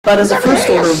But as a first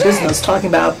order of business, talking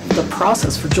about the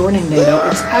process for joining NATO,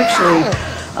 it's actually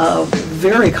a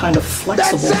very kind of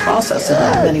flexible process in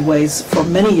many ways. For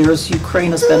many years, Ukraine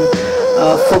has been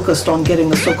focused on getting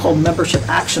the so-called Membership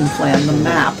Action Plan, the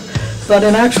MAP. But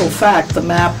in actual fact, the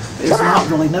MAP is not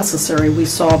really necessary. We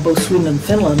saw both Sweden and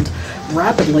Finland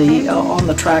rapidly on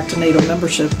the track to NATO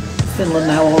membership. Finland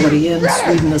now already in.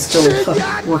 Sweden is still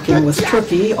working with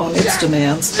Turkey on its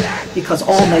demands because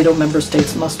all NATO member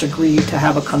states must agree to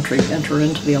have a country enter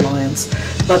into the alliance.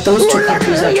 But those two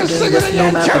countries entered in with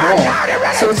no map at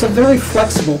all. So it's a very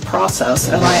flexible process,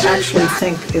 and I actually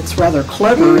think it's rather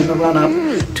clever in the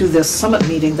run-up to this summit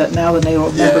meeting that now the NATO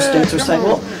member states are saying,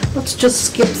 well, let's just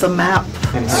skip the map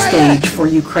stage for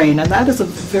Ukraine. And that is a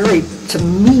very, to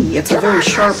me, it's a very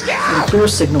sharp and clear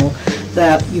signal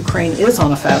that Ukraine is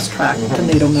on a fast track to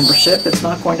NATO membership. It's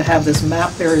not going to have this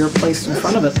map barrier placed in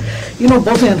front of it. You know,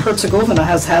 Bosnia and Herzegovina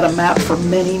has had a map for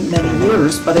many, many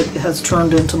years, but it has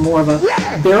turned into more of a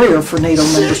barrier for NATO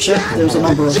membership. There's a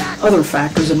number of other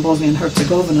factors in Bosnia and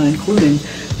Herzegovina, including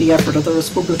the effort of the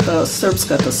Republika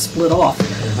Srpska to split off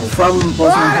from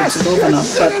Bosnia and Herzegovina.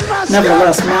 But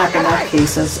nevertheless, MAP in that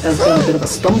case has been a bit of a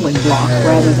stumbling block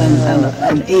rather than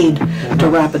an aid to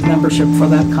rapid membership for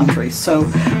that country. So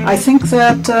I think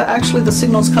that actually the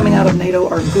signals coming out of NATO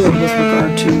are good with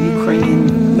regard to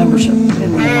Ukrainian membership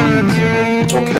in the alliance.